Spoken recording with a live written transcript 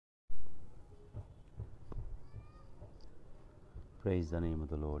Praise the name of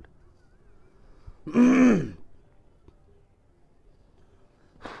the Lord.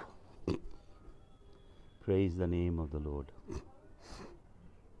 Praise the name of the Lord.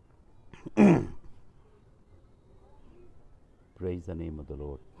 Praise the name of the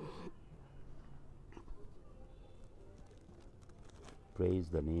Lord. Praise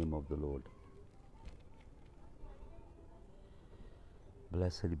the name of the Lord.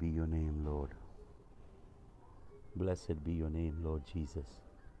 Blessed be your name, Lord. Blessed be your name, Lord Jesus.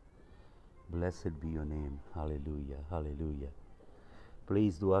 Blessed be your name. Hallelujah. Hallelujah.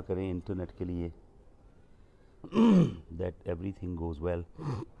 Please दुआ करें internet के लिए that everything goes well.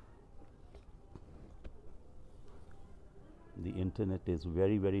 The internet is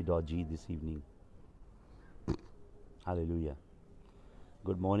very, very dodgy this evening. Hallelujah.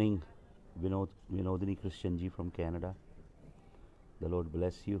 Good morning, Vinodini Christian ji from Canada. The Lord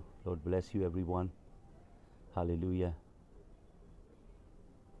bless you. Lord bless you, everyone. Hallelujah.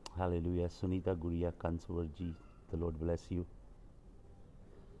 Hallelujah. Sunita Guriya Kansavar ji, the Lord bless you.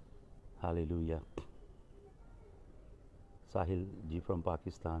 Hallelujah. Sahil ji from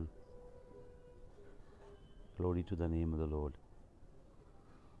Pakistan. Glory to the name of the Lord.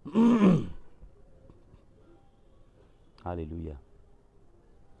 Hallelujah.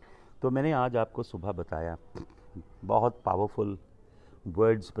 तो मैंने आज आपको सुबह बताया बहुत powerful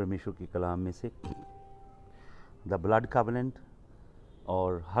words परमेश्वर के कलाम में से द ब्लड कवनेंट,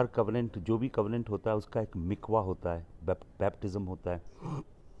 और हर कवनेंट, जो भी कवनेंट होता है उसका एक मिकवा होता है, बैप्टिज्म होता है.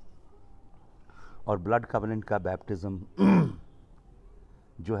 और ब्लड कवनेंट का बैप्टिज्म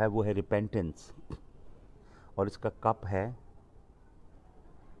जो है वो है रिपेंटेंस, और इसका कप है,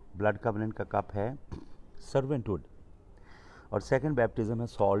 ब्लड कवनेंट का कप है सर्वेंटहुड. और सेकंड बैप्टिज्म है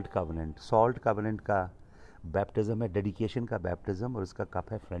सॉल्ट कवनेंट. सॉल्ट कवनेंट का बैप्टिज्म है डेडिकेशन का बैप्टिज्म, और इसका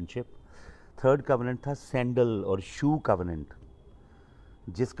कप है फ्रेंडशिप. थर्ड कवनेंट था सैंडल और शू कवनेंट,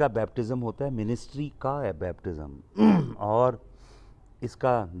 जिसका बैप्टिज्म होता है मिनिस्ट्री का है बैप्टिज्म. और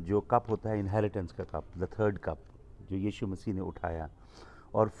इसका जो कप होता है इनहेरिटेंस का कप, द थर्ड कप जो यीशु मसीह ने उठाया.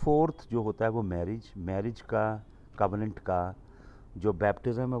 और फोर्थ जो होता है वो मैरिज का कवनेंट का जो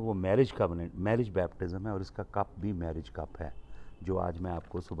बैप्टिज्म है वो मैरिज कवनेंट, मैरिज बैप्टिज्म है, और इसका कप भी मैरिज कप है, जो आज मैं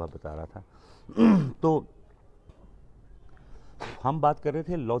आपको सुबह बता रहा था. तो हम बात कर रहे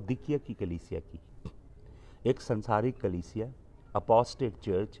थे लौदीकिया की कलीसिया की, एक संसारिक कलीसिया, अपोस्टेट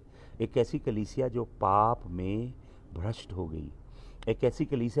चर्च, एक ऐसी कलीसिया जो पाप में भ्रष्ट हो गई, एक ऐसी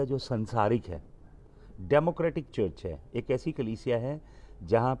कलीसिया जो संसारिक है, डेमोक्रेटिक चर्च है, एक ऐसी कलीसिया है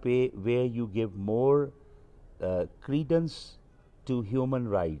जहाँ पे where you give more credence to human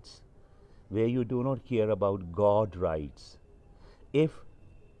rights, where you do not care about God rights. If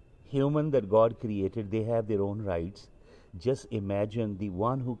human that God created, they have their own rights, just imagine the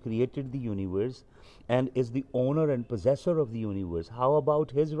one who created the universe and is the owner and possessor of the universe. How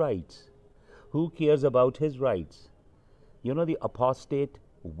about his rights? Who cares about his rights? You know, the apostate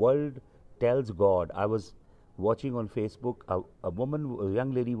world tells God. I was watching on Facebook, a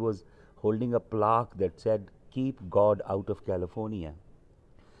young lady was holding a plaque that said, "Keep God out of California."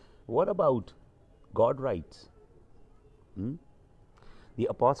 What about God rights? The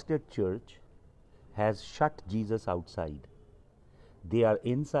apostate church has shut Jesus outside. They are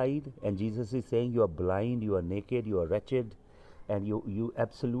inside, and Jesus is saying, you are blind, you are naked, you are wretched, and you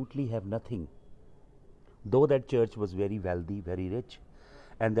absolutely have nothing. Though that church was very wealthy, very rich,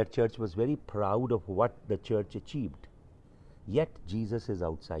 and that church was very proud of what the church achieved, yet Jesus is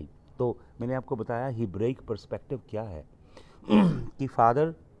outside. तो मैंने आपको बताया हिब्रेक perspective क्या है कि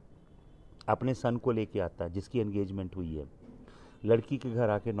father अपने सन को लेके आता है, जिसकी एंगेजमेंट हुई है, लड़की के घर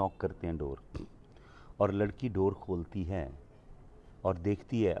आके नॉक करते हैं डोर, और लड़की डोर खोलती है और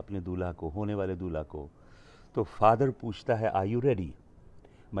देखती है अपने दूल्हा को, होने वाले दूल्हा को. तो फादर पूछता है, are you ready?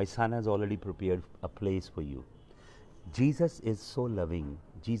 My sun has already prepared a place for you. Jesus is so loving.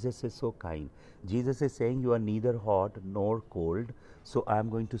 Jesus is so kind. Jesus is saying, you are neither hot nor cold, so I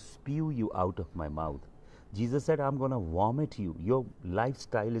am going to spew you out of my mouth. Jesus said, I'm going to vomit you. Your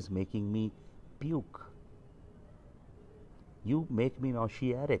lifestyle is making me puke. You make me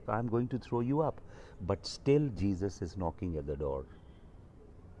nauseatic. I'm going to throw you up. But still Jesus is knocking at the door.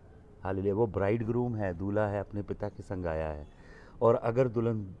 Hallelujah. वो bride groom है, दूल्हा है, अपने पिता के संग आया है. और अगर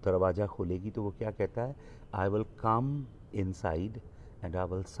दुल्हन दरवाज़ा खोलेगी तो वो क्या कहता है? I will come inside and I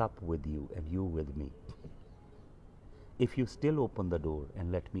will सप with you and you with me, if you still open the door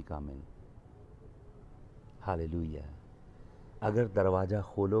and let me come in. Hallelujah. अगर दरवाज़ा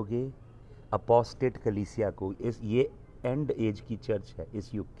खोलोगे अपोस्टेट कलीसिया को, ये एंड एज की चर्च है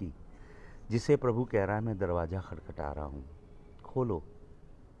इस युग की, जिसे प्रभु कह रहा है मैं दरवाज़ा खटखटा रहा हूँ, खोलो.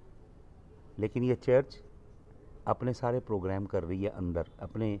 लेकिन ये चर्च अपने सारे प्रोग्राम कर रही है अंदर,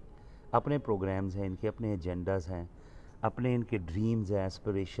 अपने अपने प्रोग्राम्स हैं इनके, अपने एजेंडाज हैं, अपने इनके ड्रीम्स हैं,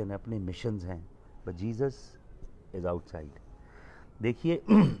 एस्पिरेशन है, अपने मिशंस हैं, बट जीसस इज आउटसाइड। देखिए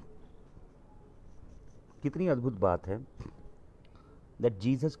कितनी अद्भुत बात है that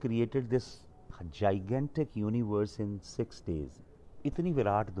Jesus created this gigantic universe in 6 days। इतनी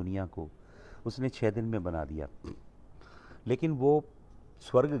विराट दुनिया को उसने 6 दिन में बना दिया, लेकिन वो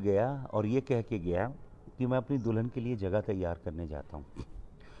स्वर्ग गया और ये कह के गया कि मैं अपनी दुल्हन के लिए जगह तैयार करने जाता हूँ।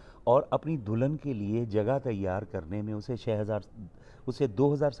 और अपनी दुल्हन के लिए जगह तैयार करने में उसे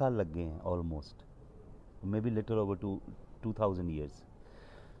 2000 साल लग गए हैं, almost may be little over 2000 years.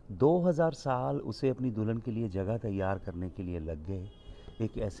 2000 साल उसे अपनी दुल्हन के लिए जगह तैयार करने के लिए लग गए,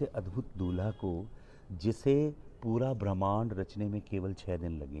 एक ऐसे अद्भुत दूल्हा को जिसे पूरा ब्रह्मांड रचने में केवल 6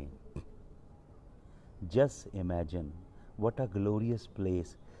 दिन लगे। Just imagine what a glorious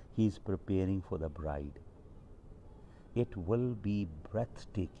place he is preparing for the bride. It will be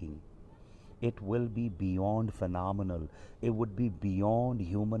breathtaking. It will be beyond phenomenal. It would be beyond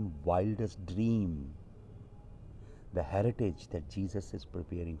human wildest dream. The heritage that Jesus is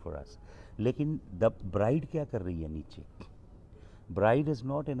preparing for us. लेकिन the bride क्या कर रही है नीचे? Bride is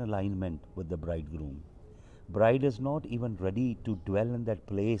not in alignment with the bridegroom. Bride is not even ready to dwell in that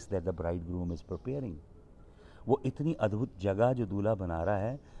place that the bridegroom is preparing. वो इतनी अद्भुत जगह जो दूल्हा बना रहा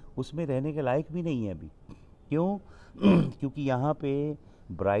है उसमें रहने के लायक भी नहीं है अभी। क्यों? क्योंकि यहाँ पे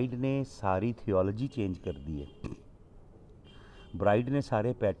ब्राइड ने सारी थियोलॉजी चेंज कर दी है, ब्राइड ने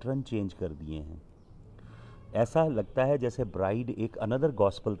सारे पैटर्न चेंज कर दिए हैं। ऐसा लगता है जैसे ब्राइड एक अनदर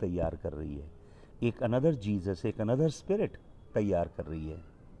गॉस्पल तैयार कर रही है, एक अनदर जीसस, एक अनदर स्पिरिट तैयार कर रही है।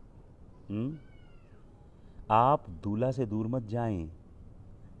 आप दूल्हा से दूर मत जाएं,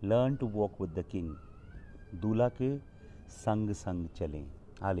 learn to walk with the king, दूल्हा के संग संग चलें।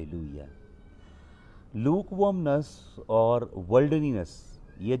 हालेलुया। लूकवॉर्मनेस और वर्ल्डलीनेस,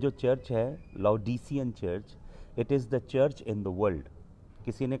 ये जो चर्च है लाउडीसियन church, it is the church in the world.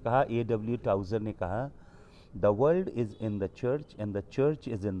 किसी ने कहा, A.W. टाउजर ने कहा, the world is in the church and the church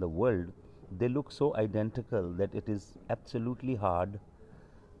is in the world, they look so identical that it is absolutely hard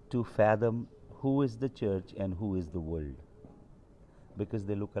to fathom who is the church and who is the world, because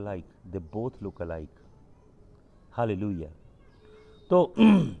they look alike, they both look alike. Hallelujah. तो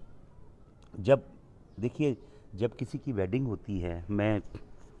जब देखिए, जब किसी की wedding होती है,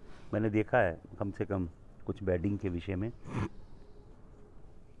 मैंने देखा है कम से कम कुछ वेडिंग के विषय में,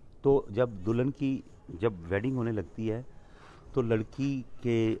 तो जब दुल्हन की जब वेडिंग होने लगती है तो लड़की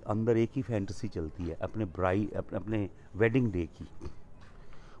के अंदर एक ही फैंटेसी चलती है अपने वेडिंग डे की।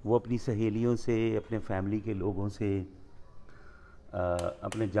 वो अपनी सहेलियों से, अपने फैमिली के लोगों से,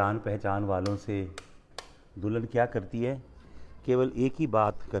 अपने जान पहचान वालों से दुल्हन क्या करती है, केवल एक ही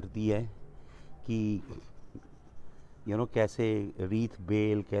बात करती है कि कैसे रीथ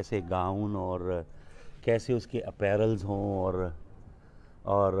बेल, कैसे गाउन और कैसे उसके अपैरल्स हों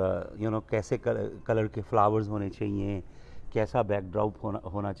और कैसे कलर के फ्लावर्स होने चाहिए, कैसा बैकड्रॉप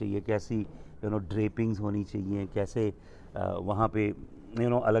होना चाहिए, कैसी ड्रेपिंग्स होनी चाहिए, कैसे वहाँ पे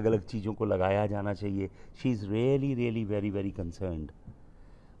अलग अलग चीज़ों को लगाया जाना चाहिए। She is really really very very concerned.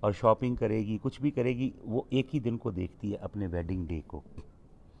 और शॉपिंग करेगी, कुछ भी करेगी, वो एक ही दिन को देखती है, अपने वेडिंग डे को,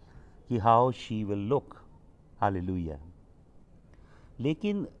 कि how she will look. Hallelujah.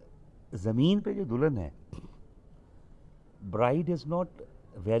 लेकिन ज़मीन पे जो दुल्हन है, bride is not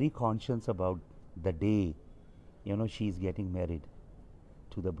very conscious about the day she is getting married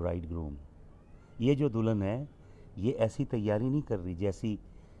to the bride groom. ये जो दुल्हन है, ये ऐसी तैयारी नहीं कर रही जैसी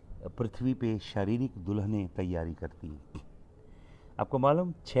पृथ्वी पे शारीरिक दुल्हनें तैयारी करती हैं। आपको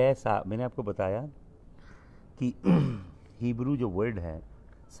मालूम, 6 साल मैंने आपको बताया कि हिब्रू जो वर्ड है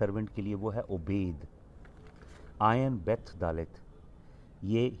सर्वेंट के लिए वो है ओबेद, आयन बेथ दालेथ।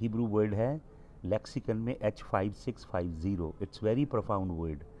 ये हिब्रू वर्ड है लेक्सिकन में H5650। It's very profound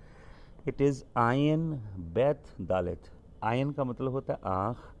word. It is ion Beth दालेथ। Ion का मतलब होता है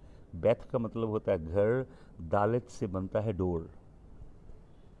आँख, बेथ का मतलब होता है घर, दालेथ से बनता है डोर।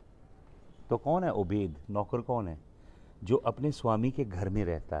 तो कौन है ओबेद? नौकर कौन है? जो अपने स्वामी के घर में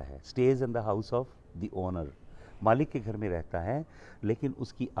रहता है, stage in the house of the owner, मालिक के घर में रहता है, लेकिन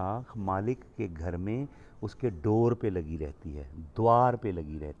उसकी आँख मालिक के घर में उसके डोर पे लगी रहती है, द्वार पे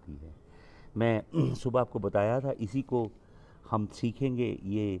लगी रहती है। मैं सुबह आपको बताया था, इसी को हम सीखेंगे।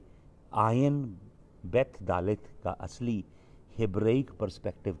 ये आयन बेथ दालेथ का असली हेब्रेइक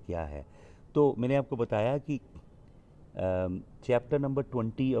पर्सपेक्टिव क्या है। तो मैंने आपको बताया कि चैप्टर नंबर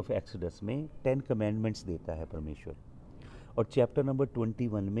 20 ऑफ एक्सोडस में 10 कमेंडमेंट्स देता है परमेश्वर, और चैप्टर नंबर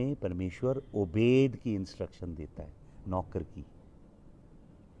 21 में परमेश्वर ओबेद की इंस्ट्रक्शन देता है, नौकर की,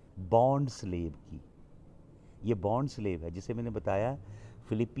 बॉन्ड स्लेव की, ये बॉन्ड स्लेव है, जिसे मैंने बताया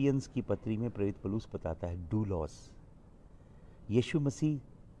फिलिपियंस की पत्री में प्रेरित पौलुस बताता है डूलॉस। यीशु मसीह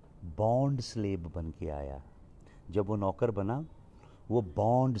बॉन्ड स्लेव बन के आया। जब वो नौकर बना, वो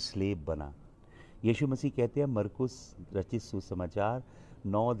बॉन्ड स्लेव बना। यीशु मसीह कहते हैं मरकुस रचित सुसमाचार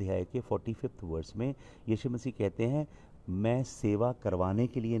 9 अध्याय के 45 वर्ष में, यीशु मसीह कहते हैं मैं सेवा करवाने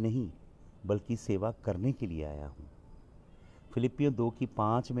के लिए नहीं बल्कि सेवा करने के लिए आया हूँ। फिलिपियों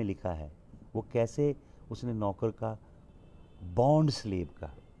 2:5 में लिखा है वो कैसे उसने नौकर का, बॉन्ड स्लेव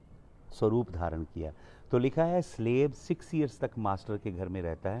का स्वरूप धारण किया। तो लिखा है स्लेव 6 ईयर्स तक मास्टर के घर में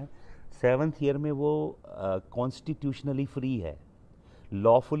रहता है। 7th ईयर में वो कॉन्स्टिट्यूशनली फ्री है,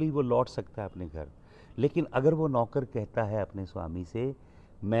 लॉफुली वो लौट सकता है अपने घर। लेकिन अगर वो नौकर कहता है अपने स्वामी से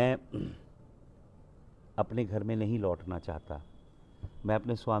मैं अपने घर में नहीं लौटना चाहता, मैं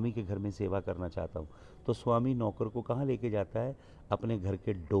अपने स्वामी के घर में सेवा करना चाहता हूँ, तो स्वामी नौकर को कहाँ लेके जाता है? अपने घर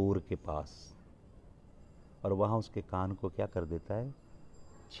के डोर के पास, और वहाँ उसके कान को क्या कर देता है?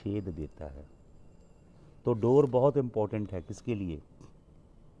 छेद देता है। तो डोर बहुत इम्पोर्टेंट है। किसके लिए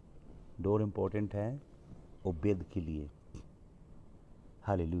डोर इम्पोर्टेंट है? ओबेद के लिए।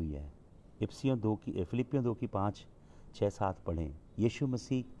 हालेलुया। फिलिपियों 2:5, 6, 7 पढ़ें। यीशु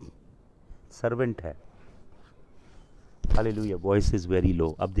मसीह सर्वेंट है। Hallelujah. Voice is very low.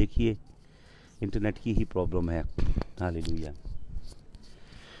 अब देखिए इंटरनेट की ही प्रॉब्लम है। हालेलुया।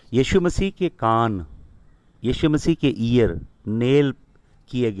 यीशु मसीह के कान, यीशु मसीह के ईयर नेल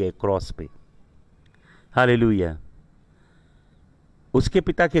किए गए क्रॉस पे। हालेलुया। उसके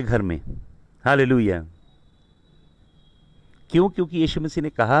पिता के घर में। हालेलुया। क्यों? क्योंकि यीशु मसीह ने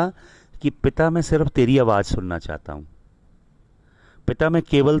कहा कि पिता मैं सिर्फ तेरी आवाज़ सुनना चाहता हूँ, पिता मैं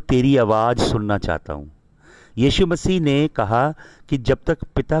केवल तेरी आवाज़ सुनना चाहता हूँ। यीशु मसीह ने कहा कि जब तक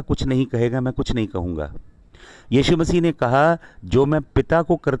पिता कुछ नहीं कहेगा मैं कुछ नहीं कहूँगा। यीशु मसीह ने कहा जो मैं पिता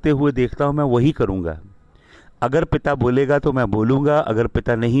को करते हुए देखता हूँ मैं वही करूँगा। अगर पिता बोलेगा तो मैं बोलूँगा, अगर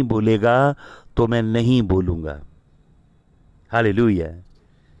पिता नहीं बोलेगा तो मैं नहीं बोलूँगा। Hallelujah.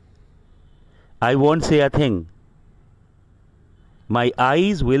 I won't say a thing. My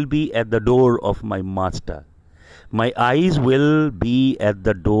eyes will be at the door of my master. My eyes will be at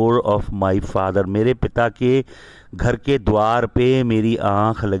the door of my father. मेरे पिता के घर के द्वार पे मेरी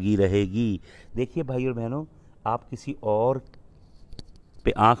आंख लगी रहेगी। देखिए भाई और बहनों, आप किसी और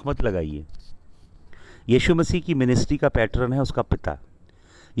पे आंख मत लगाइए। यीशु मसीह की मिनिस्ट्री का पैटर्न है उसका पिता।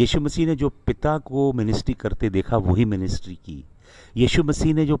 यीशु मसीह ने जो पिता को मिनिस्ट्री करते देखा वही मिनिस्ट्री की। यीशु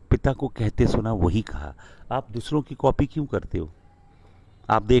मसीह ने जो पिता को कहते सुना वही कहा। आप दूसरों की कॉपी क्यों करते हो?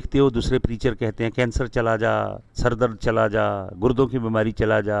 आप देखते हो दूसरे प्रीचर कहते हैं कैंसर चला जा, सरदर्द चला जा, गुर्दों की बीमारी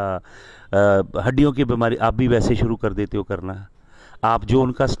चला जा, हड्डियों की बीमारी, आप भी वैसे शुरू कर देते हो करना। आप जो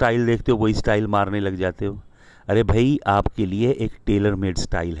उनका स्टाइल देखते हो वही स्टाइल मारने लग जाते हो। अरे भाई, आपके लिए एक टेलर मेड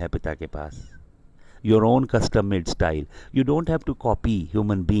स्टाइल है पिता के पास, your own custom made style. You don't have to copy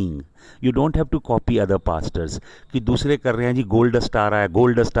human being. You don't have to copy other pastors. कि दूसरे कर रहे हैं जी, गोल्ड डस्ट आ रहा है,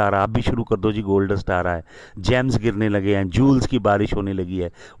 गोल्ड डस्ट आ रहा है, आप भी शुरू कर दो जी, गोल्ड डस्ट आ रहा है, जेम्स गिरने लगे हैं, जूल्स की बारिश होने लगी है।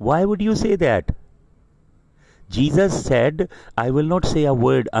 Why would you say that? Jesus said, I will not say a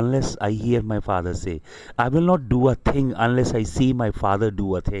word unless I hear my Father say. I will not do a thing unless I see my Father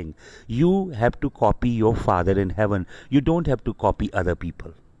do a thing. You have to copy your Father in heaven. You don't have to copy other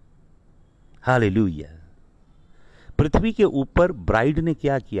people. Hallelujah. पृथ्वी के ऊपर bride ने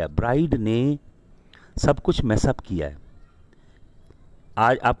क्या किया? Bride ने सब कुछ mess up किया है।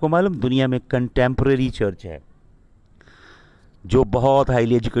 आज आपको मालूम दुनिया में कंटेम्परेरी चर्च है, जो बहुत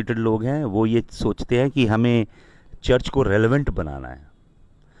हाईली एजुकेटेड लोग हैं वो ये सोचते हैं कि हमें चर्च को रेलेवेंट बनाना है।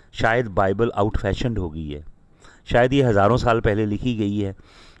 शायद बाइबल आउट फैशन्ड हो गई है, शायद ये हज़ारों साल पहले लिखी गई है,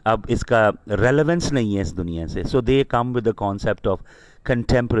 अब इसका रेलेवेंस नहीं है इस दुनिया से। सो दे come with the concept of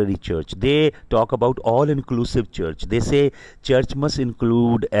contemporary church. They talk about all inclusive church. They say church must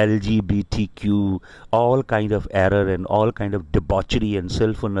include LGBTQ, all kind of error and all kind of debauchery and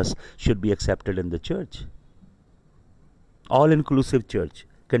sinfulness should be accepted in the church. All inclusive church,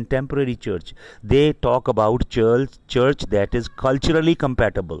 contemporary church. They talk about church that is culturally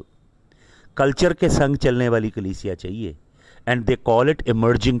compatible. Culture के संग चलने वाली कलीसिया चाहिए, and they call it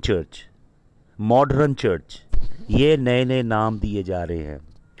emerging church, modern church. ये नए नए नाम दिए जा रहे हैं।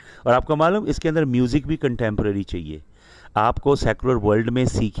 और आपको मालूम इसके अंदर म्यूज़िक भी कंटेम्परेरी चाहिए। आपको सेकुलर वर्ल्ड में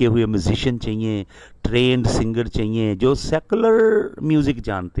सीखे हुए म्यूजिशियन चाहिए, ट्रेंड सिंगर चाहिए जो सेकुलर म्यूज़िक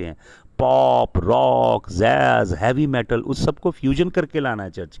जानते हैं, pop, rock, jazz, heavy metal, उस सबको फ्यूजन करके लाना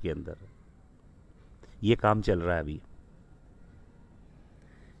है चर्च के अंदर। ये काम चल रहा है अभी।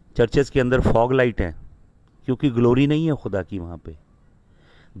 चर्चेस के अंदर फॉग लाइट हैं क्योंकि ग्लोरी नहीं है खुदा की वहाँ पे।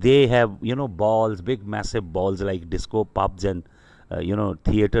 They have, balls, big massive balls like disco pubs and,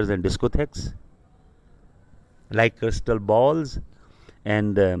 theaters and discotheques. like crystal balls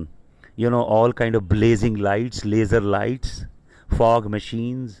and all kind of blazing lights, laser lights, fog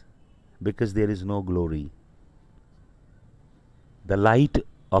machines, because there is no glory. The light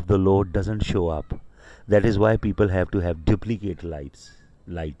of the Lord doesn't show up. That is why people have to have duplicate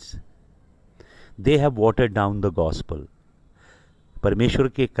lights. They have watered down the gospel. परमेश्वर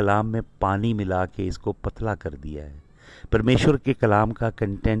के कलाम में पानी मिला के इसको पतला कर दिया है. परमेश्वर के कलाम का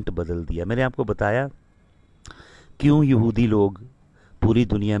कंटेंट बदल दिया. मैंने आपको बताया क्यों यहूदी लोग पूरी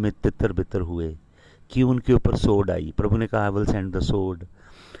दुनिया में तितर बितर हुए, क्यों उनके ऊपर सोड आई. प्रभु ने कहा, आई विल सेंड द सोड,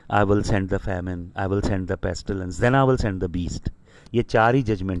 I will send the famine, I will send the pestilence, then I will send the beast. ये 4 ही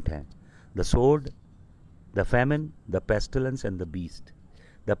जजमेंट हैं. द सोड, the famine, the pestilence and the beast.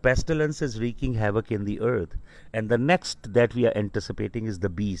 The pestilence is wreaking havoc in the earth, and the next that we are anticipating is the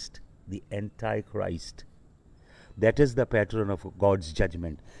beast, the Antichrist. That is the pattern of God's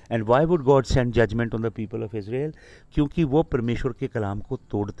judgment. And why would God send judgment on the people of Israel? क्योंकि वो परमेश्वर के कलाम को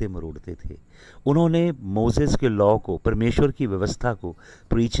तोड़ते मरोड़ते थे. उन्होंने Moses के law को, परमेश्वर की व्यवस्था को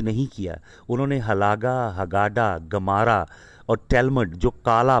प्रीच नहीं किया. उन्होंने हलागा, हगाडा, गमारा और टेलमड, जो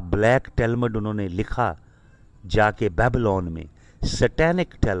काला ब्लैक टेलमड उन्होंने लिखा जाके बेबीलोन में,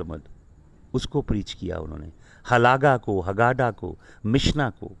 सैटेनिक टेलमड, उसको प्रीच किया उन्होंने. हलागा को, हगाडा को, मिशना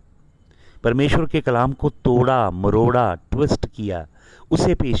को, परमेश्वर के कलाम को तोड़ा मरोड़ा, ट्विस्ट किया,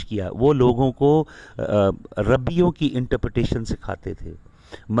 उसे पेश किया. वो लोगों को रब्बियों की इंटरप्रिटेशन सिखाते थे,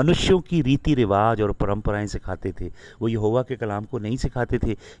 मनुष्यों की रीति रिवाज और परंपराएं सिखाते थे. वो यहोवा के कलाम को नहीं सिखाते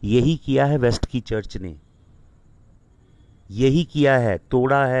थे. यही किया है वेस्ट की चर्च ने, यही किया है,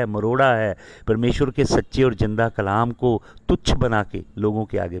 तोड़ा है, मरोड़ा है, परमेश्वर के सच्चे और जिंदा कलाम को तुच्छ बना के लोगों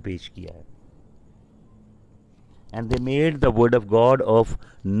के आगे पेश किया है. And they made the word of God of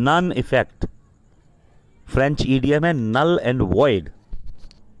none effect. French idiom है नल एंड वॉइड.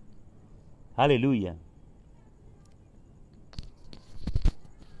 हालेलुया.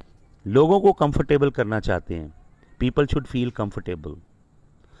 लोगों को कंफर्टेबल करना चाहते हैं. People should feel comfortable.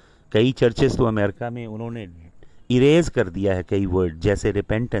 कई चर्चेस तो अमेरिका में उन्होंने इरेज कर दिया है कई वर्ड, जैसे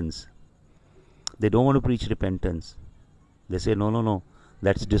repentance. They don't want to preach repentance. दे से no no no,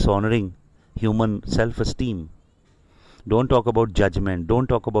 that's डिसऑनरिंग human self esteem. Don't talk about judgement, don't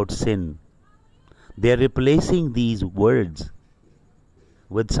talk about sin. They are replacing these words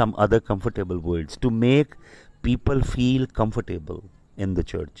with some other comfortable words to make people feel comfortable in the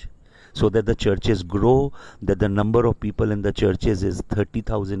church, so that the churches grow, that the number of people in the churches is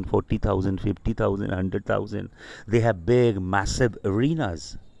 30,000, 40,000, 50,000, 100,000. They have big, massive arenas,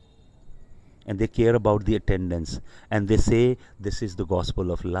 and they care about the attendance, and they say this is the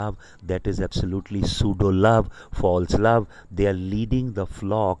gospel of love. That is absolutely pseudo love, false love. They are leading the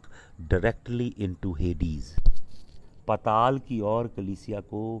flock directly into Hades. पताल की ओर कलीसिया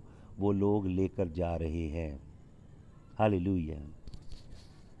को वो लोग लेकर जा रहे हैं. हालेलुया.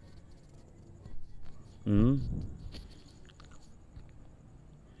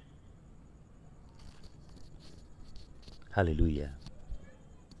 हालेलुया.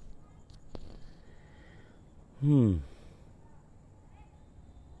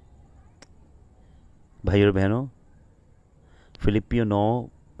 भाइयों और बहनों, फिलिपियो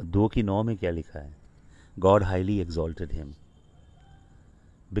 2:9 में क्या लिखा है? God highly exalted him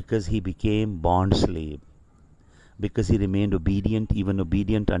because he became bondslave, because he remained obedient, even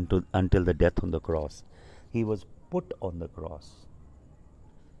obedient until the death on the cross. He was put on the cross.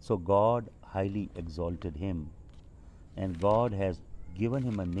 So God highly exalted him, and God has given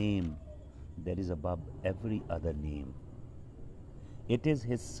him a name that is above every other name. It is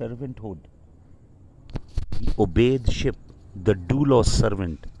his servanthood. He obeyed ship. The doulos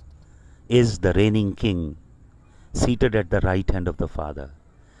servant is the reigning king, seated at the right hand of the Father.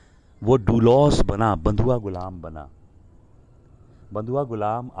 वो डूलॉस बना, बंधुआ गुलाम बना. बंधुआ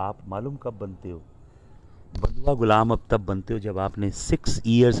गुलाम आप मालूम कब बनते हो? बंधुआ गुलाम अब तब बनते हो जब आपने 6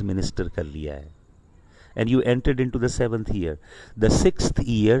 years मिनिस्टर कर लिया है, and you entered into the 7th year. The 6th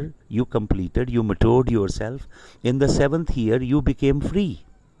year you completed, you matured yourself. In the 7th year you became free.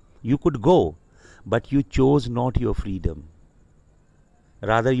 You could go, but you chose not your freedom.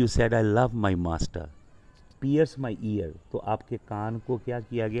 Rather you said, I love my master. Pierce my ear. तो आपके कान को क्या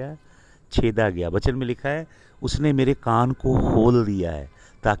किया गया? छेदा गया. वचन में लिखा है, उसने मेरे कान को खोल दिया है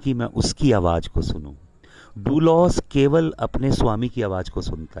ताकि मैं उसकी आवाज को सुनूं. डूलॉस केवल अपने स्वामी की आवाज को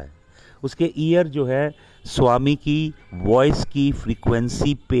सुनता है. उसके ईयर जो है स्वामी की वॉइस की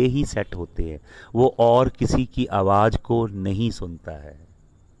फ्रीक्वेंसी पे ही सेट होते हैं. वो और किसी की आवाज को नहीं सुनता है.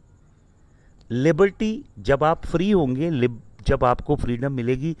 लिबर्टी, जब आप फ्री होंगे, जब आपको फ्रीडम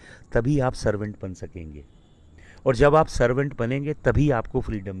मिलेगी, तभी आप सर्वेंट बन सकेंगे. और जब आप सर्वेंट बनेंगे तभी आपको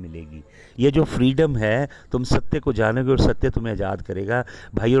फ्रीडम मिलेगी। ये जो फ्रीडम है, तुम सत्य को जानोगे और सत्य तुम्हें आज़ाद करेगा।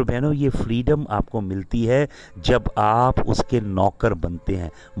 भाई और बहनों, ये फ्रीडम आपको मिलती है जब आप उसके नौकर बनते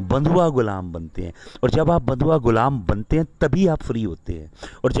हैं, बंधुआ गुलाम बनते हैं। और जब आप बंधुआ गुलाम बनते हैं तभी आप फ्री होते हैं,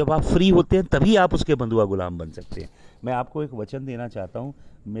 और जब आप फ्री होते हैं तभी आप उसके बंधुआ गुलाम बन सकते हैं। मैं आपको एक वचन देना चाहता हूँ।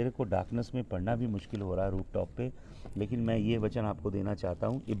 मेरे को डार्कनेस में पढ़ना भी मुश्किल हो रहा है रूफ टॉप पे, लेकिन मैं ये वचन आपको देना चाहता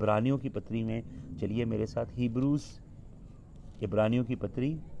हूँ। इब्रानियों की पत्री में चलिए मेरे साथ, हिब्रूस, इब्रानियों की पत्री,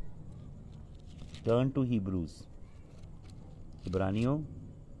 टर्न टू हिब्रूस, इब्रानियों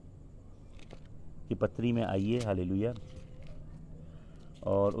की पत्री में आइए, हालेलुया।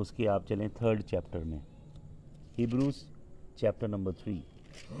 और उसके आप चलें 3rd चैप्टर में, Hebrews chapter number 3,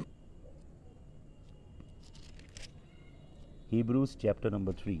 Hebrews chapter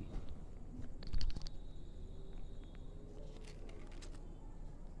number 3.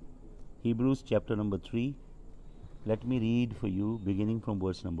 Hebrews chapter number 3. Let me read for you beginning from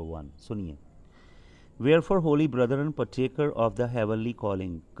verse number 1. सुनिए। Wherefore, holy brethren, partaker of the heavenly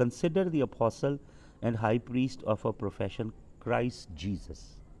calling, consider the apostle and high priest of our profession, Christ Jesus,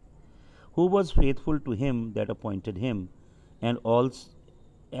 who was faithful to him that appointed him, and also,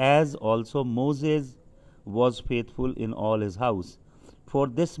 as also Moses was faithful in all his house. For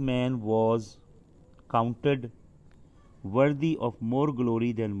this man was counted worthy of more glory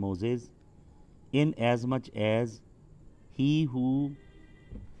than Moses, inasmuch as he who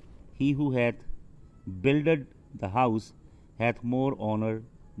hath builded the house hath more honor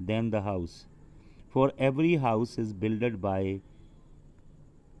than the house. For every house is builded by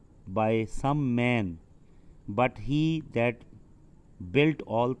some man, but he that built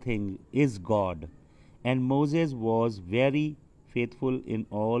all things is God. And Moses was very faithful in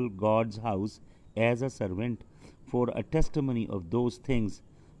all God's house as a servant, for a testimony of those things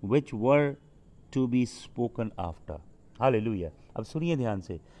which were to be spoken after. Hallelujah. अब सुनिए ध्यान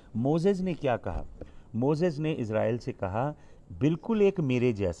से, Moses ने क्या कहा। Moses ने Israel से कहा, बिल्कुल एक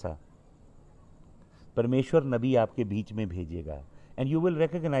मेरे जैसा परमेश्वर नबी आपके बीच में भेजेगा, and you will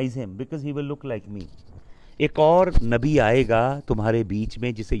recognise him because he will look like me. एक और नबी आएगा तुम्हारे बीच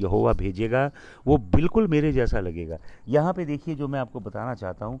में जिसे यहोवा भेजेगा, वो बिल्कुल मेरे जैसा लगेगा। यहाँ पे देखिए, जो मैं आपको बताना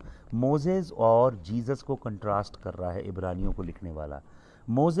चाहता हूँ, मोसेस और जीसस को कंट्रास्ट कर रहा है इब्रानियों को लिखने वाला।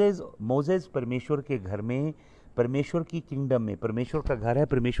 मोसेस परमेश्वर के घर में, परमेश्वर की किंगडम में, परमेश्वर का घर है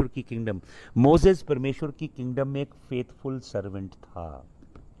परमेश्वर की किंगडम, मोसेस परमेश्वर की किंगडम में एक फेथफुल सर्वेंट था।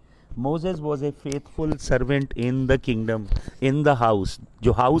 Moses was a faithful servant in the kingdom, in the house.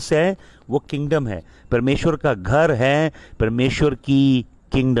 जो हाउस है वो किंगडम है, परमेश्वर का घर है, परमेश्वर की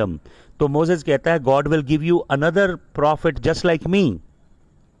किंगडम। तो मोसेस कहता है, God will give you another profit just like me.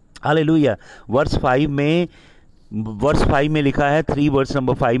 Hallelujah. Verse 5 में लिखा है, 3 वर्स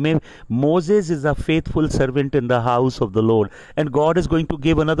नंबर 5 में, Moses is a faithful servant in the house of the Lord and God is going to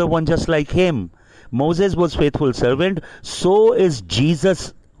give another one just like him. Moses was faithful servant, so is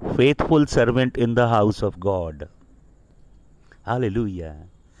Jesus faithful servant in the house of God. Hallelujah.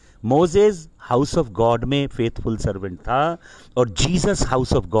 Moses house of God में faithful servant था और Jesus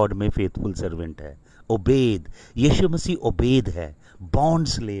house of God में faithful servant है। Obed, यीशु मसीह Obed है, bond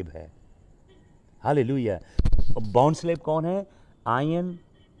slave है। Hallelujah. Bond slave कौन है? Ion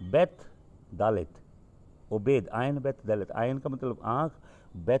Beth दालित। Obed ion Beth दालित। Ion का मतलब आंख,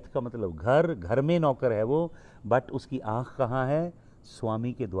 बेथ का मतलब घर, घर में नौकर है वो, बट उसकी आंख कहाँ है?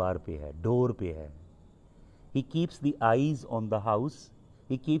 स्वामी के द्वार पे है, डोर पे है। He keeps the eyes on the house.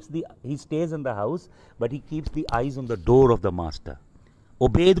 He stays in the house, but he keeps the eyes on the door of the master.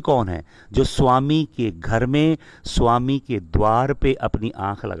 Obed कौन है? जो स्वामी के घर में, स्वामी के द्वार पे अपनी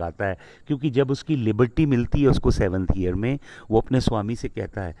आंख लगाता है। क्योंकि जब उसकी लिबर्टी मिलती है उसको 7th ईयर में, वो अपने स्वामी से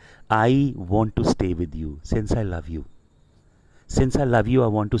कहता है, I want to stay with you since I love you, since I love you I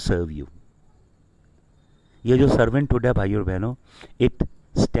want to serve you. ये जो सर्वेंटहुड है भाइयों और बहनों, it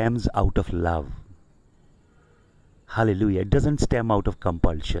stems out of love. Hallelujah. It doesn't stem out of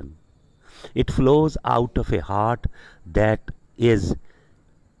compulsion. It flows out of a heart that is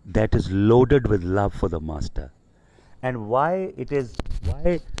loaded with love for the master. And why it is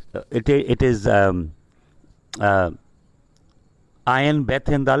Ayan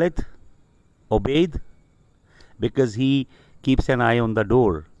Beth and Dalit obeyed? Because he keeps an eye on the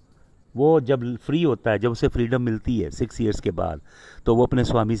door. वो जब free होता है, जब उसे freedom मिलती है 6 years के बाद, तो वो अपने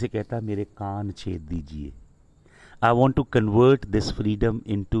स्वामी से कहता है, मेरे कान छेद दीजिए। I want to convert this freedom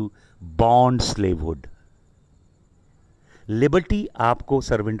into bond slavehood. Liberty आपको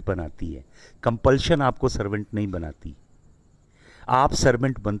सर्वेंट बनाती है, कंपल्शन आपको सर्वेंट नहीं बनाती। आप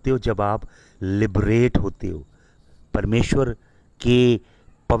सर्वेंट बनते हो जब आप लिबरेट होते हो, परमेश्वर के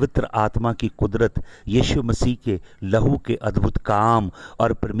पवित्र आत्मा की कुदरत, यीशु मसीह के लहू के अद्भुत काम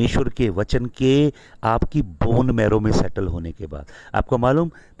और परमेश्वर के वचन के आपकी बोन मैरो में सेटल होने के बाद, आपको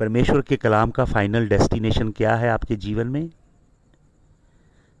मालूम परमेश्वर के कलाम का फाइनल डेस्टिनेशन क्या है आपके जीवन में?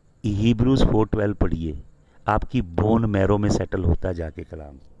 हिब्रूज 4:12 पढ़िए, आपकी बोन मैरो में सेटल होता जाके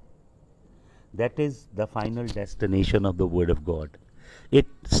कलाम। That is the final destination of the word of God. It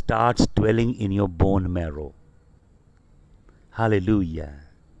starts dwelling in your bone marrow. Hallelujah,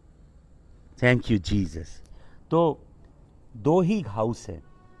 thank you Jesus. तो दो ही हाउस है।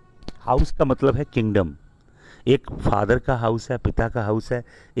 हाउस का मतलब है किंगडम। एक फादर का हाउस है, पिता का हाउस है,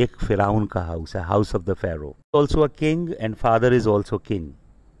 एक फिराउन का हाउस है, house of the ferro. Also a king and father is also king.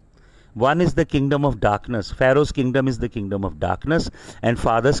 One is the kingdom of darkness. Pharaoh's kingdom is the kingdom of darkness, and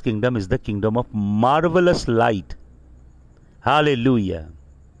Father's kingdom is the kingdom of marvelous light. Hallelujah.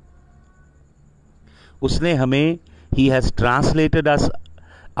 उसने हमें, He has translated us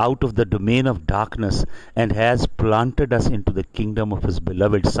out of the domain of darkness and has planted us into the kingdom of His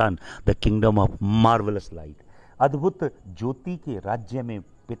beloved Son, the kingdom of marvelous light. अद्भुत ज्योति के राज्य में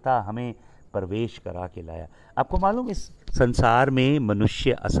पिता हमें प्रवेश करा के लाया। आपको मालूम इस संसार में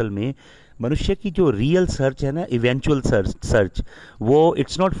मनुष्य, असल में मनुष्य की जो रियल सर्च है ना, इवेंचुअल सर्च, वो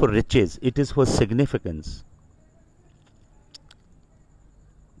it's not for riches, it is for significance.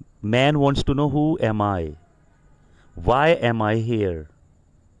 Man wants to know who am I, Y M I hear,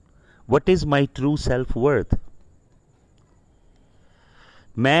 what is my true self-worth?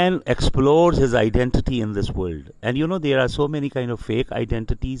 Man explores his identity in this world, and you know there are so many kind of fake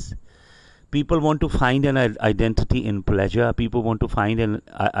identities. People want to find an identity in pleasure. People want to find an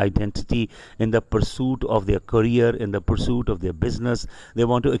identity in the pursuit of their career, in the pursuit of their business. They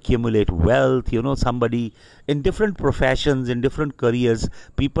want to accumulate wealth. You know, somebody in different professions, in different careers,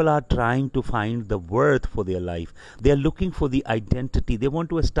 people are trying to find the worth for their life. They are looking for the identity. They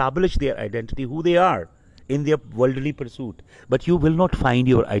want to establish their identity, who they are in their worldly pursuit. But you will not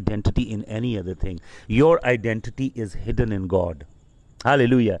find your identity in any other thing. Your identity is hidden in God.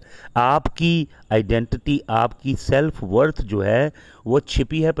 Hallelujah. आपकी identity, आपकी self worth जो है वो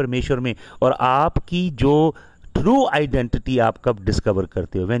छिपी है परमेश्वर में। और आपकी जो ट्रू आइडेंटिटी आप कब डिस्कवर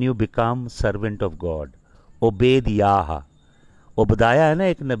करते हो? When you become servant of God. Obed याह, ओबदाया है ना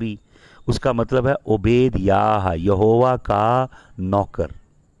एक नबी, उसका मतलब है ओबेद याह, यहोवा का नौकर।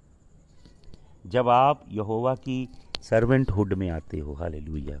 जब आप यहोवा की सर्वेंट हुड में आते हो,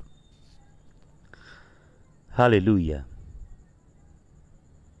 हालेलुया हालेलुया।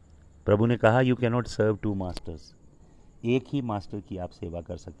 प्रभु ने कहा you can not serve to masters, एक ही मास्टर की आप सेवा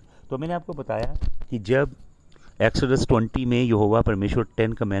कर सकते। तो मैंने आपको बताया कि जब एक्सोडस 20 में यहोवा परमेश्वर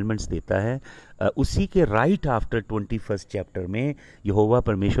 10 कमेंडमेंट्स देता है, उसी के राइट आफ्टर 21 चैप्टर में यहोवा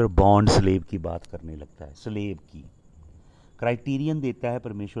परमेश्वर बॉन्ड स्लेव की बात करने लगता है। स्लेव की क्राइटेरियन देता है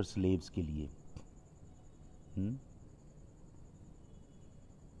परमेश्वर स्लेव्स के लिए।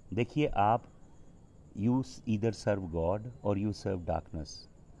 देखिए, आप यू ईदर सर्व गॉड और you serve darkness,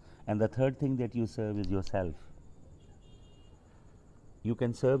 and the third thing that you serve is yourself. You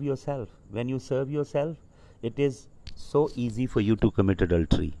can serve yourself. When you serve yourself, it is so easy for you to commit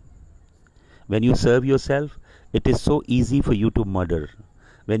adultery. When you serve yourself, it is so easy for you to murder.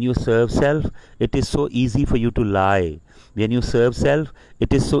 When you serve self, it is so easy for you to lie. When you serve self,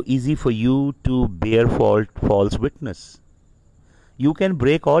 it is so easy for you to bear false witness. You can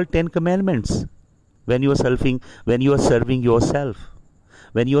break all 10 commandments when you are serving yourself.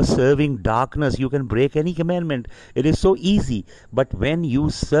 When you are serving darkness, you can break any commandment. It is so easy. But when you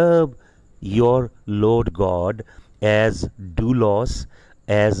serve your Lord God as doulos,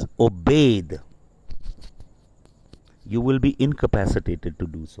 as obeyed, you will be incapacitated to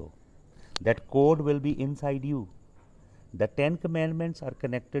do so. That code will be inside you. The 10 commandments are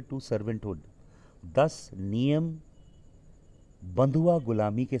connected to servanthood. 10 नियम बंधुआ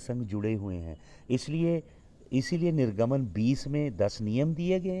गुलामी के संग जुड़े हुए हैं। इसीलिए निर्गमन 20 में 10 नियम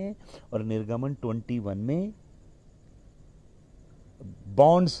दिए गए हैं और निर्गमन 21 में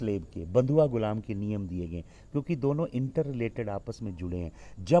बॉन्ड स्लेव के, बंधुआ गुलाम के नियम दिए गए, क्योंकि दोनों इंटर रिलेटेड आपस में जुड़े हैं।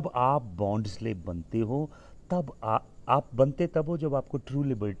 जब आप बॉन्ड स्लेव बनते हो तब आप बनते तब हो जब आपको ट्रू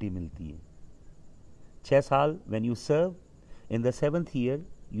लिबर्टी मिलती है। 6 साल when you serve, in the 7th year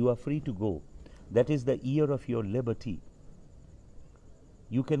you are free to go. That is the year of your liberty.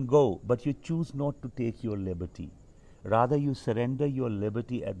 You can go, but you choose not to take your liberty. Rather, you surrender your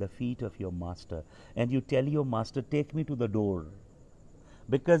liberty at the feet of your master, and you tell your master, take me to the door.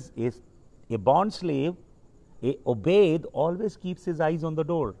 Because a bond slave, a obeyed, always keeps his eyes on the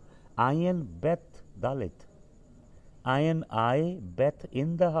door. Ayin Beth Dalit. Ayin I Beth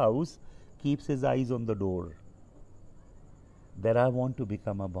in the house keeps his eyes on the door. that I want to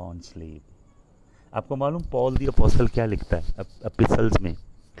become a bond slave. आपको मालूम Paul the apostle क्या लिखता है एपिसल्स में?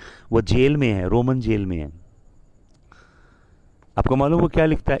 वो jail में है, Roman jail में है। आपको मालूम वो क्या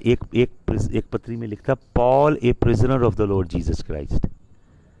लिखता है? एक पत्री में लिखता, Paul A prisoner of the Lord Jesus Christ.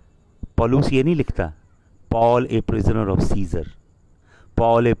 Paulus ये नहीं लिखता Paul A prisoner of scissor,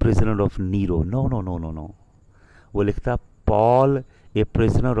 Paul A prisoner of Nero. No no no no no, वो लिखता Paul A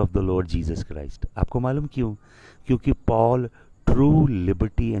prisoner of the Lord Jesus Christ. आपको मालूम क्यों? क्योंकि Paul true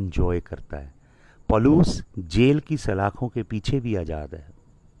liberty enjoy करता है। पॉलूस जेल की सलाखों के पीछे भी आज़ाद है।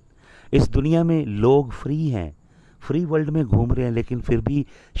 इस दुनिया में लोग फ्री हैं, फ्री वर्ल्ड में घूम रहे हैं, लेकिन फिर भी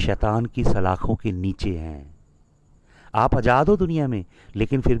शैतान की सलाखों के नीचे हैं। आप आज़ाद हो दुनिया में,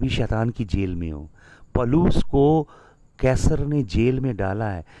 लेकिन फिर भी शैतान की जेल में हो। पौलुस को कैसर ने जेल में डाला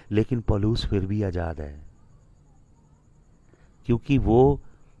है, लेकिन पौलुस फिर भी आज़ाद है, क्योंकि वो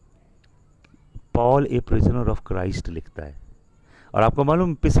Paul A prisoner of Christ लिखता है। और आपको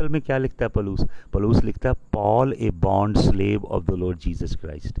मालूम पिसल में क्या लिखता है पौलुस? पौलुस लिखता है Paul a bond slave of the Lord Jesus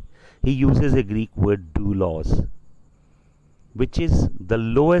Christ. He uses A Greek word doulos, which is the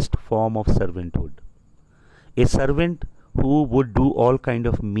lowest form of servanthood. A servant who would do all kind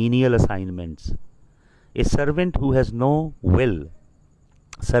of menial assignments. A servant who has no will.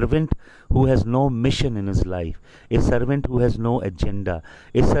 Servant who has no mission in his life. A servant who has no agenda.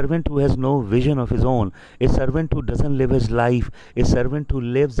 A servant who has no vision of his own. A servant who doesn't live his life. A servant who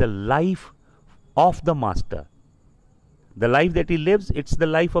lives a life of the master. The life that he lives, it's the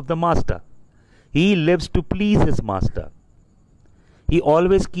life of the master. He lives to please his master. He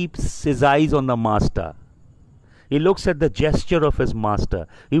always keeps his eyes on the master. He looks at the gesture of his master.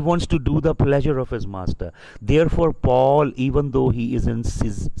 He wants to do the pleasure of his master. Therefore, Paul, even though he is in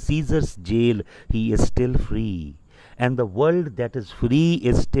Caesar's jail, he is still free. And the world that is free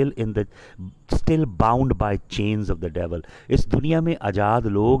is still bound by chains of the devil. इस दुनिया में आजाद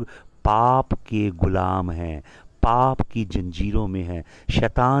लोग पाप के गुलाम हैं, पाप की जंजीरों में हैं,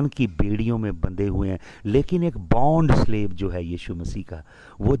 शैतान की बेड़ियों में बंधे हुए हैं। लेकिन एक बॉन्ड स्लेव जो है यीशु मसीह का,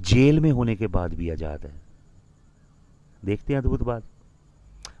 वो जेल में होने के बाद भी आजाद है। देखते हैं अद्भुत बात।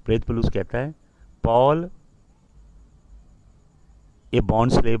 प्रेरित पौलुस कहता है Paul a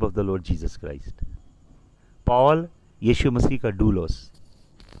bond slave of the Lord Jesus Christ. Paul यीशु मसीह का डूलोस।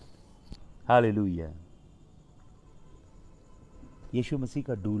 हालेलुया। यीशु मसीह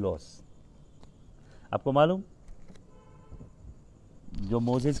का डूलोस। आपको मालूम जो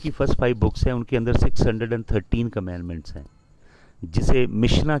मोजेस की फर्स्ट 5 बुक्स हैं उनके अंदर 613 कमेंडमेंट्स हैं, जिसे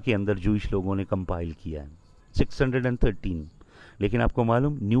मिशना के अंदर जूइश लोगों ने कंपाइल किया है, 613। लेकिन आपको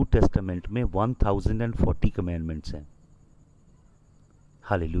मालूम न्यू टेस्टामेंट में 1040 कमेंडमेंट्स हैं।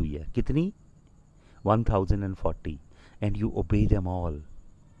 हालेलुया। कितनी? 1040। एंड यू ओबे them all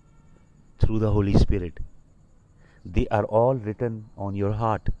through the Holi spirit. They are all written on your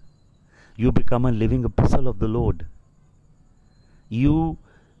heart. You become a living epistle of the Lord.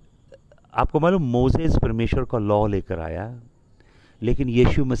 आपको मालूम मोजेस परमेश्वर का लॉ लेकर आया, लेकिन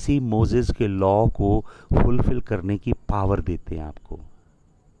यीशु मसीह मोजेस के लॉ को फुलफिल करने की पावर देते हैं आपको।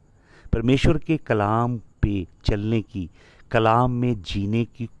 परमेश्वर के कलाम पे चलने की, कलाम में जीने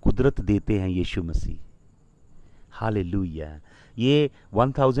की कुदरत देते हैं यीशु मसीह। हालेलुया। ये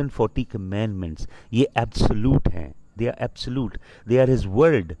 1040 कमेंडमेंट्स ये एब्सोल्यूट हैं। They are absolute. They are his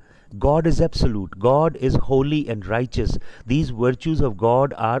word. God is absolute. God is holy and righteous. These virtues of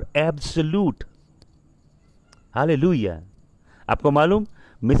God are absolute. Hallelujah. आपको मालूम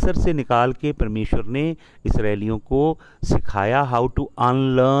मिस्र से निकाल के परमेश्वर ने इसराइलियों को सिखाया how to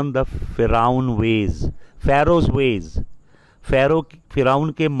unlearn the फिराउन veg, Pharaoh's veg.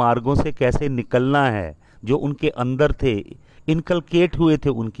 फिराउन के मार्गों से कैसे निकलना है, जो उनके अंदर थे, इनकलकेट हुए थे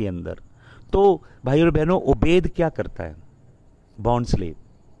उनके अंदर। तो भाई और बहनों, ओबेद क्या करता है? Bond slave.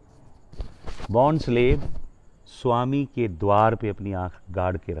 बॉन्ड स्लेव स्वामी के द्वार पे अपनी आंख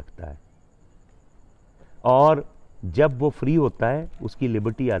गाड़ के रखता है, और जब वो फ्री होता है, उसकी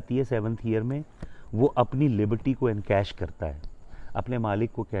लिबर्टी आती है 7th ईयर में, वो अपनी लिबर्टी को एनकैश करता है। अपने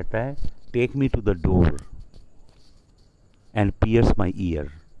मालिक को कहता है take me to the door and piers my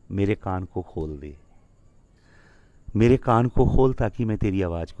year. मेरे कान को खोल दे, मेरे कान को खोल ताकि मैं तेरी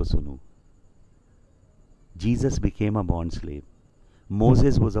आवाज को सुनूं। Jesus became a bond slave.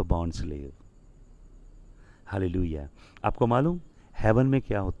 Moses was a bond slave. Hallelujah. आपको मालूम हेवन में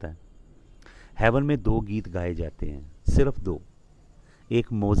क्या होता है? हेवन में 2 गीत गाए जाते हैं, सिर्फ 2।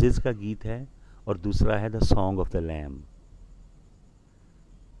 एक मोजेस का गीत है और दूसरा है the song of the lamb.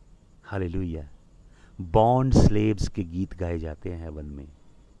 Hallelujah. Bond slaves के गीत गाए जाते हैं हेवन में।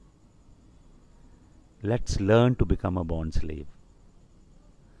 Let's learn to become a bond slave.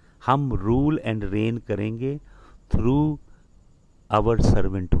 हम रूल एंड रेन करेंगे through our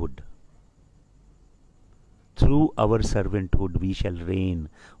servanthood. Through our servanthood we shall reign,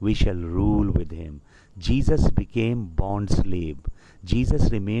 we shall rule with him. Jesus became bond slave. Jesus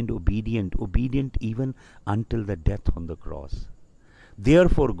remained obedient even until the death on the cross.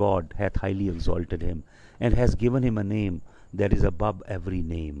 Therefore God hath highly exalted him, and has given him a name that is above every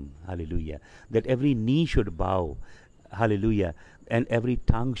name. Hallelujah. That every knee should bow. Hallelujah. And every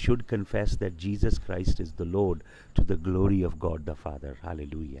tongue should confess that Jesus Christ is the Lord, to the glory of God the Father.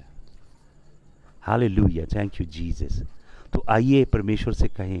 Hallelujah. Hallelujah, thank you Jesus. तो आइए परमेश्वर से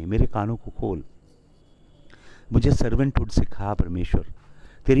कहें, मेरे कानों को खोल, मुझे सर्वेंटहुड सिखा परमेश्वर,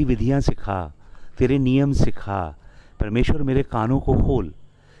 तेरी विधियां सिखा, तेरे नियम सिखा परमेश्वर, मेरे कानों को खोल।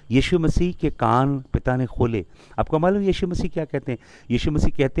 यीशु मसीह के कान पिता ने खोले। आपको मालूम यीशु मसीह क्या कहते हैं? यीशु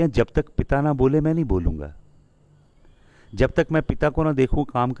मसीह कहते हैं, जब तक पिता ना बोले मैं नहीं बोलूँगा, जब तक मैं पिता को ना देखूँ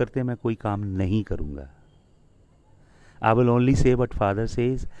काम करते मैं कोई काम नहीं करूँगा। I will only say what Father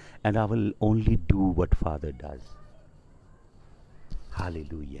says, and I will only do what Father does.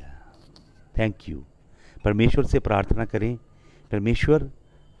 Hallelujah. Thank you. परमेश्वर से प्रार्थना करें, परमेश्वर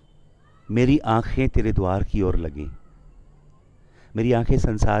मेरी आंखें तेरे द्वार की ओर लगें, मेरी आंखें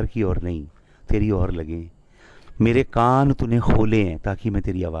संसार की ओर नहीं, तेरी ओर लगें। मेरे कान तूने खोले हैं ताकि मैं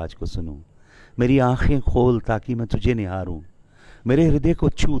तेरी आवाज़ को सुनूं। मेरी आंखें खोल ताकि मैं तुझे निहारूं। मेरे हृदय को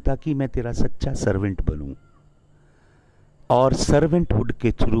छू ताकि मैं तेरा सच्चा सर्वेंट बनूं, और सर्वेंटहुड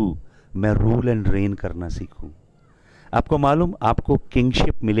के थ्रू मैं रूल एंड रेन करना सीखूं। आपको मालूम, आपको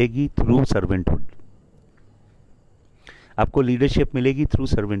किंगशिप मिलेगी थ्रू सर्वेंटहुड, आपको लीडरशिप मिलेगी थ्रू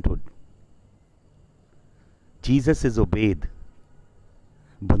सर्वेंटहुड। जीसस इज ओबेड,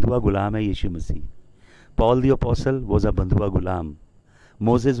 बंधुआ गुलाम है यीशु मसीह। Paul the apostle was a बंधुआ गुलाम,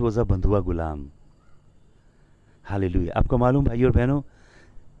 मोसेस वाज अ बंधुआ गुलाम। हालेलुया। आपको मालूम भाई और बहनों,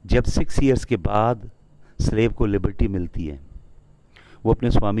 जब 6 इयर्स के बाद स्लेव को लिबर्टी मिलती है, वो अपने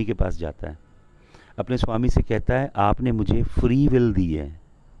स्वामी के पास जाता है, अपने स्वामी से कहता है, आपने मुझे फ्री विल दी है,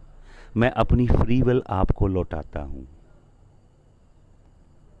 मैं अपनी फ्री विल आपको लौटाता हूं।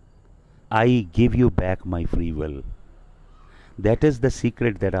 I give you back my free will. That is the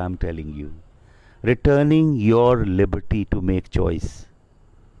secret that I am telling you. Returning your liberty to make choice,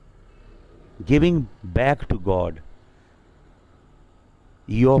 giving back to God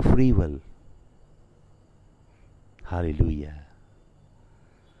your free will. Hallelujah.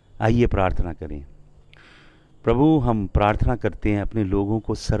 आइए प्रार्थना करें। प्रभु, हम प्रार्थना करते हैं अपने लोगों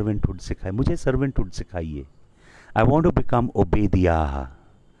को सर्वेंटहुड सिखाए। मुझे सर्वेंटहुड सिखाइए। I want to become ओबेदिया।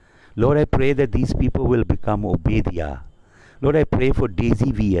 Lord, I pray that these people will become ओबेदिया। Lord, I pray for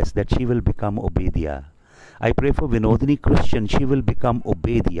Daisy VS that she will become Obadiah. I pray for Vinodini Christian, she will become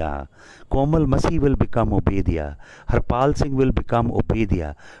Obadiah. Komal Masi will become Obadiah. Harpal Singh will become Obadiah.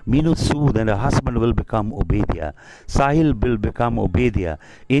 Meenu Sood and her husband will become Obadiah. Sahil will become Obadiah.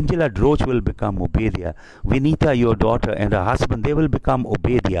 Angela Droch will become Obadiah. Vinita, your daughter, and her husband, they will become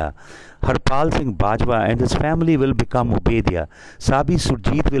Obadiah. Harpal Singh Bajwa and his family will become Obadiah. Sabi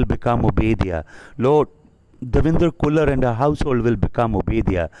Surjit will become Obadiah. Lord, Davinder Kullar and her household will become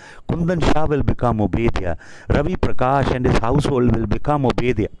Obadiah. Kundan Shah will become Obadiah. Ravi Prakash and his household will become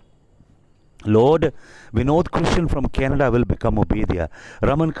Obadiah. Lord, Vinod Christian from Canada will become Obadiah.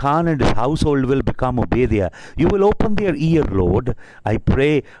 Raman Khan and his household will become Obadiah. You will open their ear, Lord. I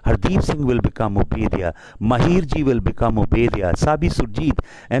pray Hardeep Singh will become Obadiah. Mahir Ji will become Obadiah. Sabi Surjit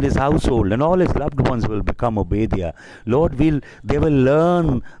and his household and all his loved ones will become Obadiah. Lord, they will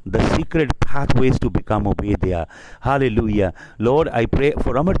learn the secret pathways to become Obadiah. Hallelujah. Lord, I pray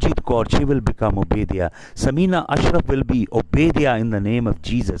for Amarjit Kaur, she will become Obadiah. Samina Ashraf will be Obadiah in the name of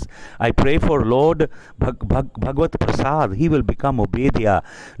Jesus. I pray for Lord Bhagwat Prasad, he will become Obadiah.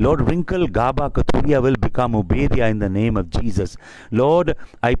 Lord Wrinkle Gaba Kathuria will become Obadiah in the name of Jesus. Lord,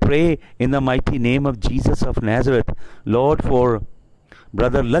 I pray in the mighty name of Jesus of Nazareth, Lord, for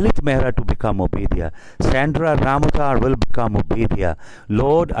Brother Lalit Mehra to become Obadiah. Sandra Ramatar will become Obadiah.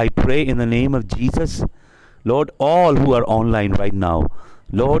 Lord, I pray in the name of Jesus, Lord, all who are online right now,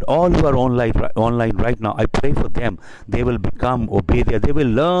 Lord, all who are online right now, I pray for them. They will become Obadiah. They will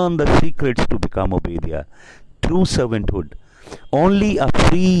learn the secrets to become Obadiah. True servanthood. Only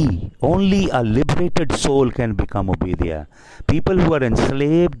a liberated soul can become Obadiah. People who are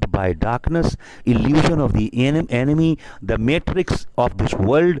enslaved by darkness, illusion of the enemy, the matrix of this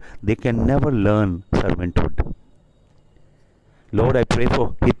world, they can never learn servanthood. Lord, I pray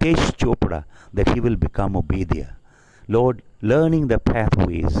for Hitesh Chopra that he will become Obadiah. Lord, learning the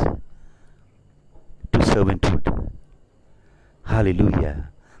pathways to servanthood. Hallelujah.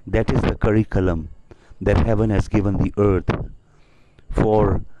 That is the curriculum that heaven has given the earth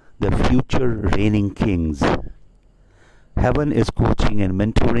for the future reigning kings. Heaven is coaching and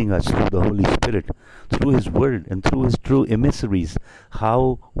mentoring us through the Holy Spirit, through His Word, and through His true emissaries,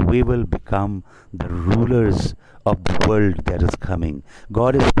 how we will become the rulers of the world that is coming.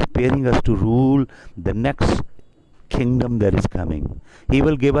 God is preparing us to rule the next kingdom that is coming. He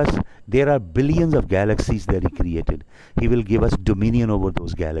will give us, there are billions of galaxies that He created. He will give us dominion over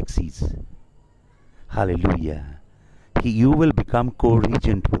those galaxies. Hallelujah. You will become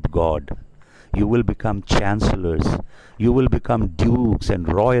co-regent with God. You will become chancellors. You will become dukes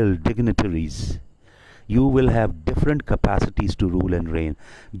and royal dignitaries. You will have different capacities to rule and reign.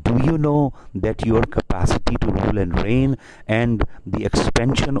 Do you know that your capacity to rule and reign and the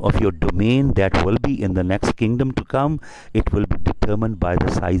expansion of your domain that will be in the next kingdom to come, it will be determined by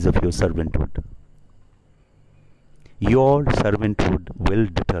the size of your servanthood. Your servanthood will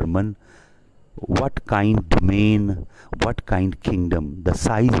determine what kind domain, what kind kingdom, the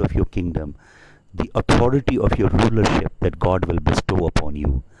size of your kingdom, the authority of your rulership that God will bestow upon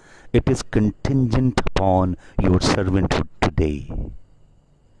you. It is contingent upon your servanthood today.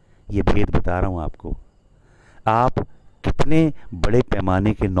 ये भेद बता रहा हूँ आपको. आप कितने बड़े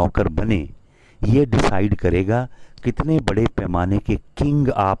पैमाने के नौकर बने, ये डिसाइड करेगा कितने बड़े पैमाने के किंग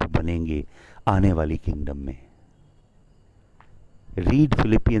आप बनेंगे आने वाली किंगडम में. Read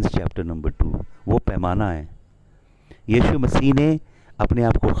Philippians chapter number 2. वो पैमाना है. यीशु मसीह ने अपने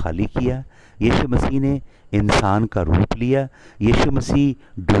आप को खाली किया. यीशु मसीह ने इंसान का रूप लिया. यीशु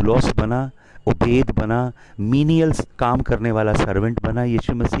मसीह डूलोस बना, उबेद बना, मीनियल काम करने वाला सर्वेंट बना.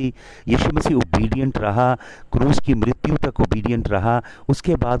 यीशु मसीह ओबीडियंट रहा, क्रूस की मृत्यु तक ओबीडियंट रहा.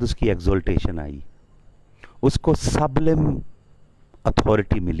 उसके बाद उसकी एक्सोल्टेशन आई. उसको सबलिम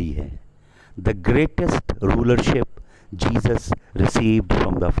अथॉरिटी मिली है. The greatest rulership Jesus received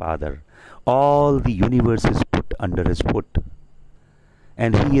from the Father. All the universe is put under His foot.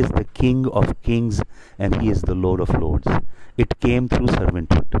 And He is the King of kings and He is the Lord of lords. It came through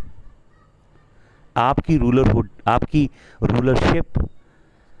servanthood. आपकी रूलरहुड, आपकी rulership,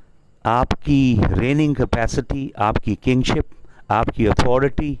 आपकी raining capacity, आपकी kingship, आपकी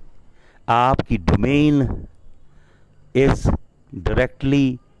authority, आपकी domain is directly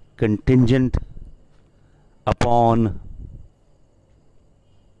contingent upon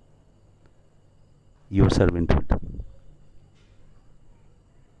your servanthood.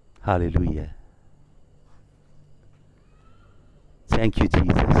 Hallelujah. Thank you,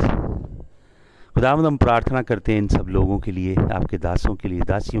 Jesus. खुदावंद हम प्रार्थना करते हैं इन सब लोगों के लिए, आपके दासों के लिए,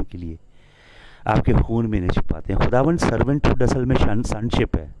 दासियों के लिए. आपके खून में इन्हें छिपाते हैं. खुदावंद सर्वेंटहुड असल में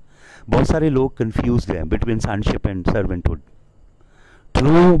सनशिप है. बहुत सारे लोग कंफ्यूज्ड हैं between sonship and सर्वेंटहुड.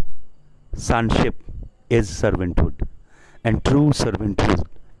 True sonship is servanthood and true servanthood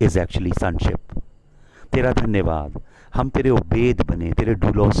is actually sonship. तेरा धन्यवाद. हम तेरे उबेद बने, तेरे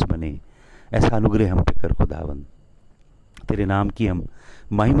डूलोस बने. ऐसा अनुग्रह हम पे कर खुदावंद. तेरे नाम की हम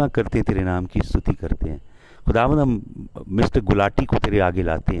महिमा करते हैं, तेरे नाम की स्तुति करते हैं. खुदावंद हम मिस्टर गुलाटी को तेरे आगे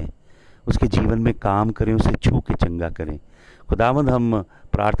लाते हैं. उसके जीवन में काम करें, उसे छू के चंगा करें. खुदावंद हम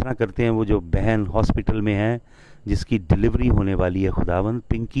प्रार्थना करते हैं वो जो बहन हॉस्पिटल में है जिसकी डिलीवरी होने वाली है, खुदावंद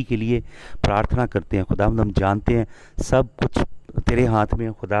पिंकी के लिए प्रार्थना करते हैं. खुदावंद हम जानते हैं सब कुछ तेरे हाथ में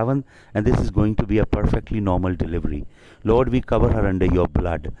है खुदावंद, and this is going to be a perfectly normal delivery. Lord we cover her under your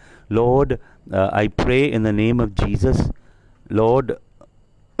blood. Lord I pray in the name of Jesus, Lord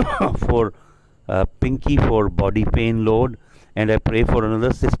for Pinky for body pain, Lord, and I pray for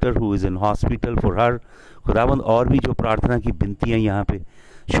another sister who is in hospital for her. खुदावंद और भी जो प्रार्थना की बिनतियाँ यहाँ पे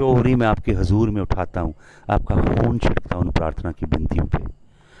शोहरी में आपके हजूर में उठाता हूँ, आपका खून छिड़कता हूँ उन प्रार्थना की बिनतियों पे.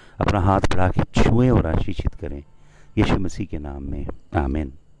 अपना हाथ बढ़ा के छुएं और आशीषित करें यीशु मसीह के नाम में,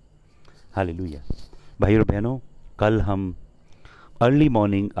 आमीन. हालेलुया. भाई और बहनों, कल हम अर्ली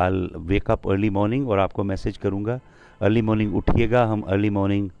मॉर्निंग, आई वेक अप अर्ली मॉर्निंग और आपको मैसेज करूँगा. Early morning उठिएगा. हम early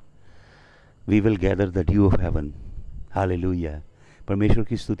morning we will gather the due of haven. Hallelujah. परमेश्वर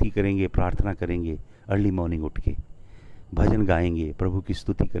की स्तुति करेंगे, प्रार्थना करेंगे. अर्ली मॉर्निंग उठ के भजन गाएंगे, प्रभु की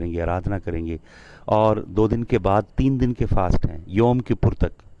स्तुति करेंगे, आराधना करेंगे. और 2 दिन के बाद 3 दिन के फास्ट हैं, योम किपुर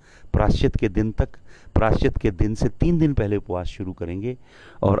तक, प्रायश्चित के दिन तक. प्रायश्चित के दिन से 3 दिन पहले उपवास शुरू करेंगे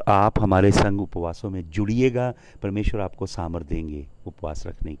और आप हमारे संग उपवासों में जुड़िएगा. परमेश्वर आपको सामर्थ देंगे उपवास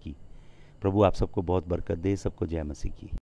रखने की. प्रभु आप सबको बहुत बरकत दे. सबको जय मसीह की.